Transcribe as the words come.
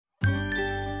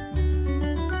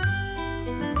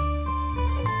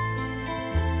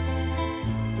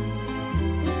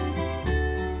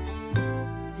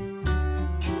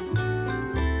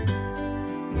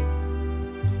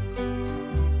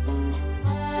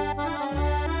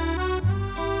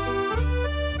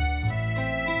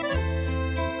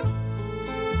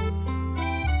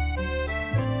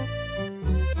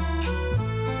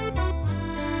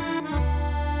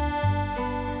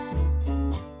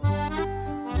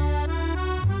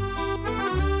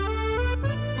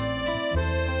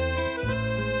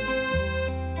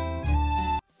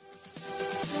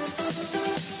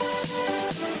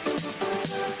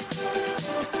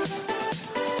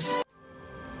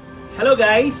Hello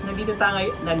guys, nandito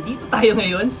tayo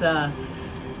ngayon sa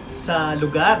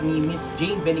lugar ni Miss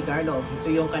Jane Benicarlo.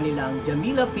 Ito yung kanilang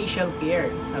Jamila Facial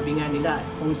Care. Sabi nga nila,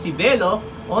 kung si Belo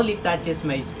only touches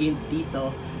my skin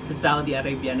dito sa Saudi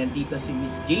Arabia, nandito si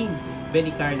Miss Jane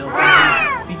Benicarlo.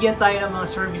 Bigyan tayo ng mga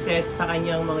services sa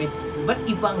kanyang mga iba't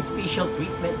ibang special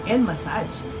treatment and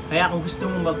massage. Kaya kung gusto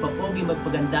mong magpapogi,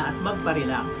 magpaganda at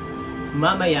magpa-relax,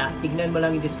 mamaya, tignan mo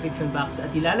lang yung description box at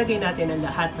ilalagay natin ang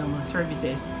lahat ng mga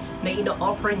services na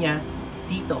ino-offer niya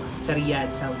dito sa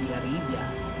Riyadh, Saudi Arabia.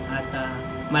 At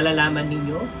malalaman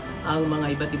ninyo ang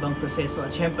mga iba't ibang proseso.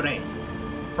 At syempre,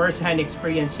 first-hand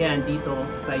experience yan dito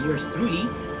by yours truly.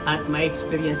 At may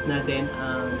experience natin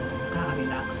ang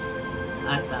nakaka-relax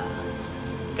at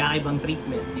kakaibang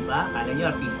treatment, di ba? Kala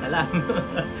nyo, artista lang.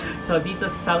 So, dito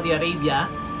sa Saudi Arabia,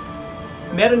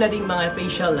 meron na ding mga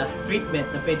facial treatment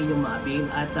na pwede nyo ma-avail.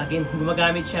 At again,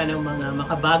 gumagamit siya ng mga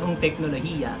makabagong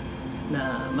teknolohiya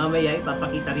na mamaya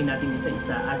ipapakita rin natin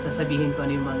isa-isa at sasabihin ko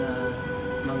ano yung mga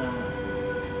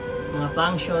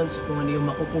functions, kung ano yung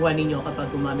makukuha ninyo kapag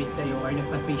gumamit kayo or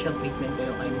nagpa-facial treatment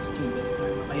kayo kay Miss Jane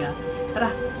Benicarlo. Kaya tara,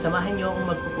 samahan nyo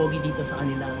akong magpupogi dito sa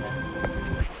kanilang.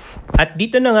 At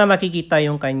dito na nga makikita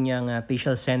yung kanyang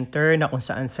facial center na kung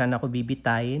saan ako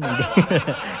bibitayin.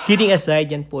 Kidding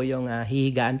aside, yan po yung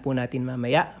hihigaan po natin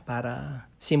mamaya para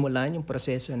simulan yung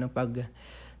proseso ng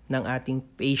ating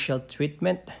facial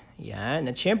treatment. Yan.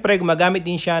 At syempre, gumagamit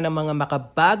din siya ng mga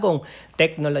makabagong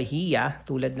teknolohiya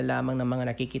tulad na lamang ng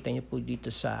mga nakikita niyo po dito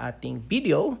sa ating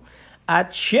video. At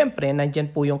syempre,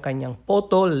 nandyan po yung kanyang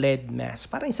photo LED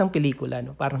mask. Parang isang pelikula,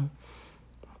 no? Parang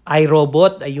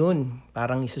iRobot, ayun.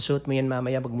 Parang isusuot mo yan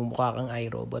mamaya, magmumukha kang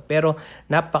iRobot. Pero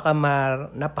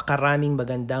napakaraming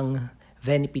magandang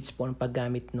benefits po ng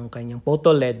paggamit ng kanyang photo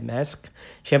LED mask.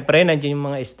 Siyempre, nandiyan yung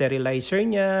mga sterilizer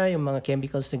niya, yung mga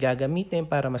chemicals na gagamitin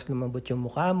para mas lumambot yung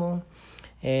mukha mo.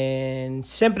 And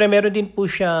siyempre, meron din po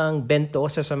siyang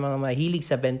Ventosa sa mga mahilig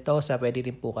sa Ventosa. Pwede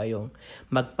rin po kayong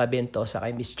magpa-Ventosa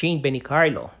kay Miss Jane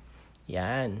Benicarlo.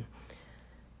 Yan.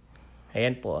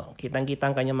 Ayan po,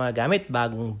 kitang-kitang kanyang mga gamit,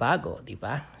 bagong-bago, di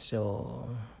ba? So,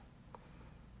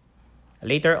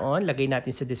 later on, lagay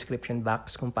natin sa description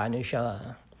box kung paano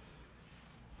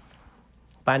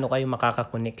kayo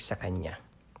makakakonect sa kanya.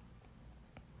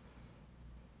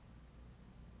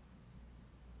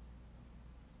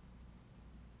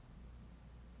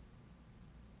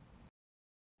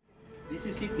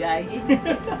 This is it, guys.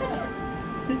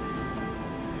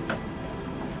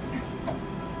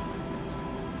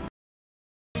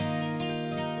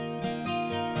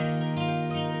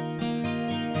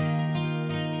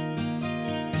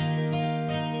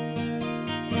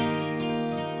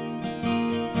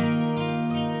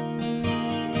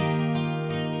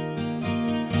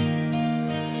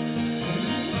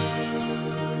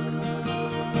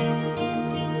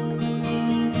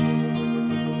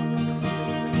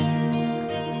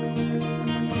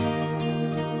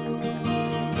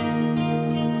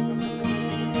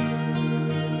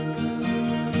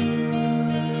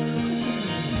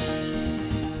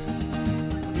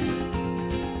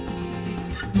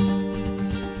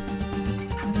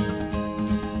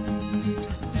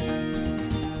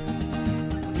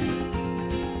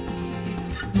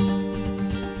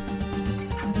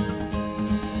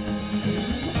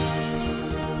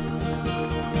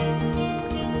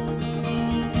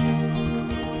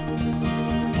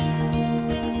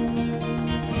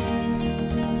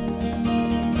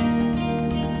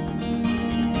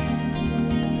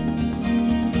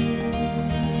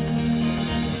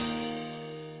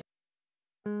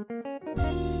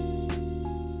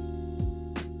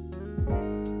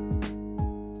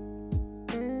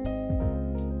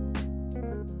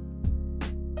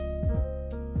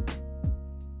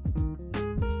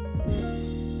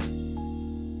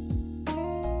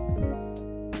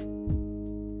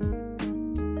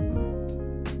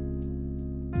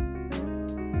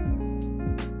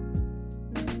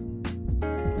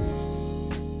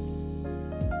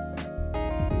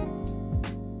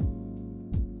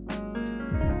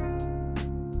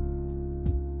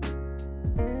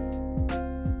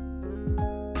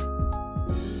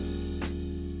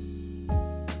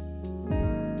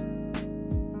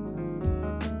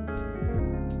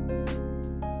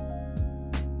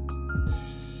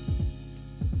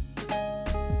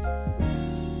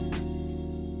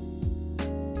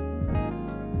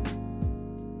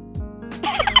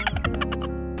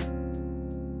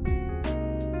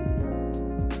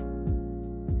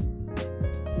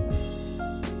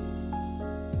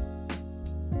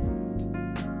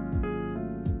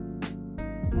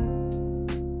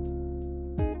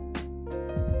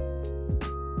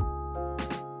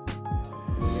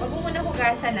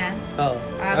 hugasan na. Oo.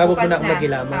 Huwag ka na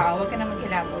maghilamos. Oo, huwag ka na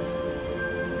maghilamos.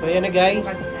 So yan na guys.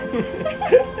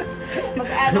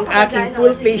 Mag-ano Ang aking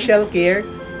full facial care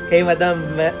kay Madam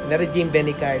Mary Jane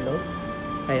Benicarlo.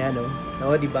 Kaya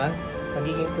oo, di ba?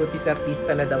 Magiging cuties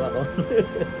artista na daw ako.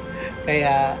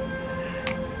 Kaya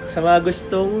sa mga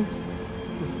gustong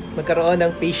magkaroon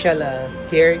ng facial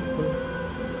care,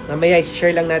 mamaya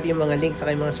i-share lang natin yung mga links sa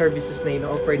kayong mga services na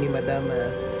ino-offer ni Madam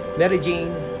Mary Jane.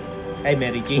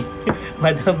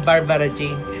 Madam Barbara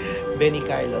Jane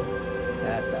Benicarlo.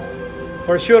 At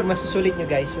for sure, masusulit nyo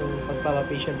guys yung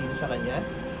pagpapafacial dito sa kanya.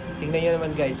 Tingnan nyo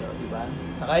naman guys, di ba?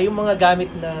 Saka yung mga gamit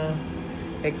na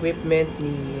equipment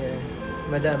ni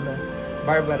Madam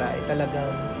Barbara ay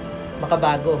talagang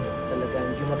makabago.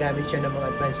 Talagang gumagamit siya ng mga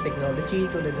advanced technology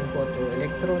tulad ng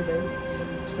photoelectron.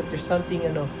 So there's something,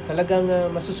 talagang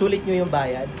masusulit nyo yung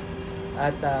bayad.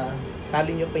 At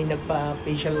tali nyo pa yung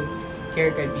nagpa-facial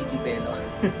care kay Vicky Pelo.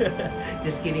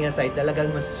 Just kidding aside,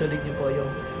 talagang masusulit nyo po yung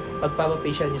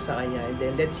pagpapafacial nyo sa kanya. And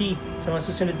then, let's see sa mga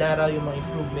susunod na araw yung mga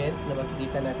improvement na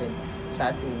makikita natin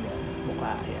sa ating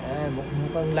mukha. Ayan,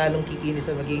 mukhang lalong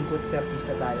kikinis at magiging cuties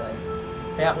artista tayo.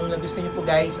 Kaya kung gusto nyo po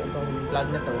guys, itong vlog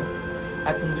na to,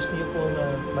 at kung gusto nyo po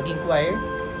mag-inquire,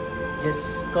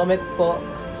 just comment po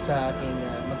sa aking,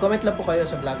 mag-comment lang po kayo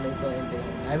sa vlog na ito, and then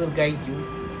I will guide you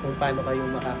kung paano kayo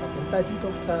makakapunta dito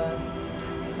sa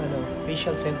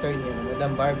facial center niya,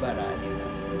 Madam Barbara.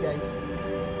 Guys,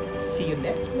 see you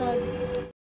next vlog.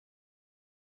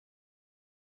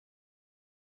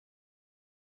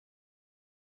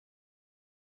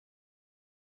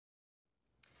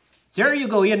 There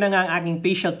you go. Yan na nga ang aking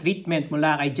facial treatment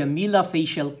mula kay Jamila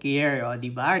Facial Care. O,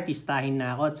 diba? Artistahin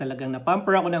na ako at talagang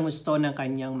napamper ako ng gusto ng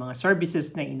kanyang mga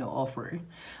services na ino-offer.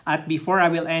 At before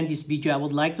I will end this video, I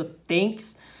would like to thank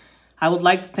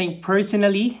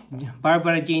personally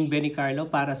Barbara Jane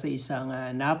Benicarlo para sa isang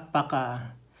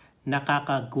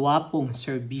nakakagwapong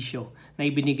serbisyo na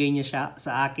ibinigay niya siya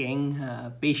sa aking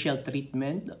facial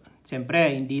treatment.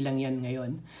 Siyempre, hindi lang yan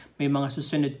ngayon. May mga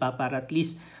susunod pa para at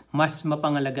least mas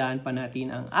mapangalagaan pa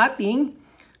natin ang ating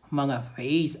mga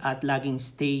face at laging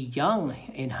stay young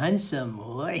and handsome.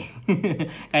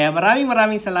 Kaya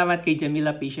maraming salamat kay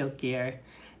Jamila Facial Care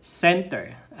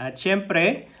Center. At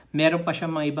syempre, meron pa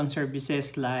siyang mga ibang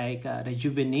services like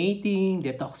Rejuvenating,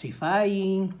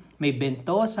 Detoxifying, may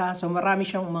Ventosa. So marami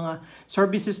siyang mga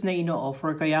services na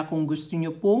ino-offer. Kaya kung gusto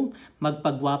nyo pong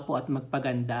magpagwapo at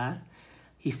magpaganda,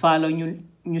 i-follow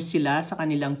nyo sila sa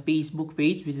kanilang Facebook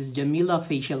page, which is Jamila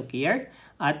Facial Care,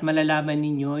 at malalaman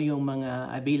ninyo yung mga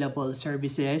available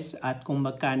services at kung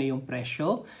magkano yung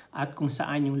presyo at kung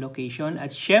saan yung location.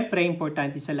 At syempre,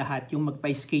 importante sa lahat yung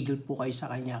magpa-schedule po kayo sa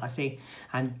kanya kasi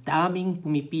ang daming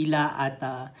pumipila at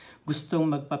gustong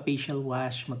magpa-facial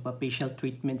wash, magpa-facial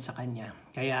treatment sa kanya.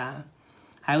 Kaya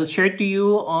I will share to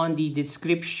you on the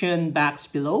description box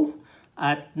below.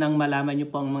 At nang malaman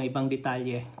nyo po ang mga ibang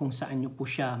detalye kung saan nyo po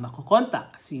siya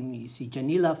makokontak, si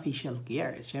Jamila Facial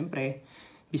Care. Siyempre,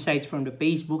 besides from the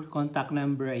Facebook contact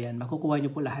number, ayan, makukuha nyo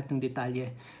po lahat ng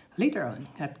detalye later on.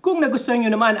 At kung nagustuhan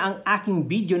nyo naman ang aking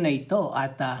video na ito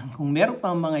at kung meron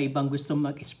pang mga ibang gusto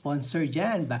mag-sponsor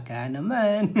dyan, baka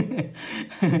naman.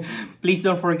 Please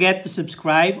don't forget to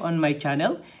subscribe on my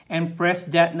channel and press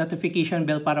that notification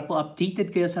bell para po updated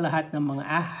kayo sa lahat ng mga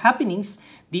happenings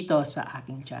dito sa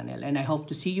aking channel. And I hope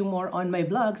to see you more on my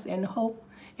vlogs and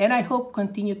I hope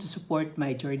continue to support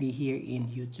my journey here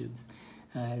in YouTube.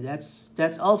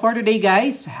 That's all for today,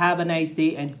 guys. Have a nice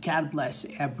day and God bless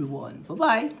everyone.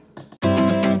 Bye-bye.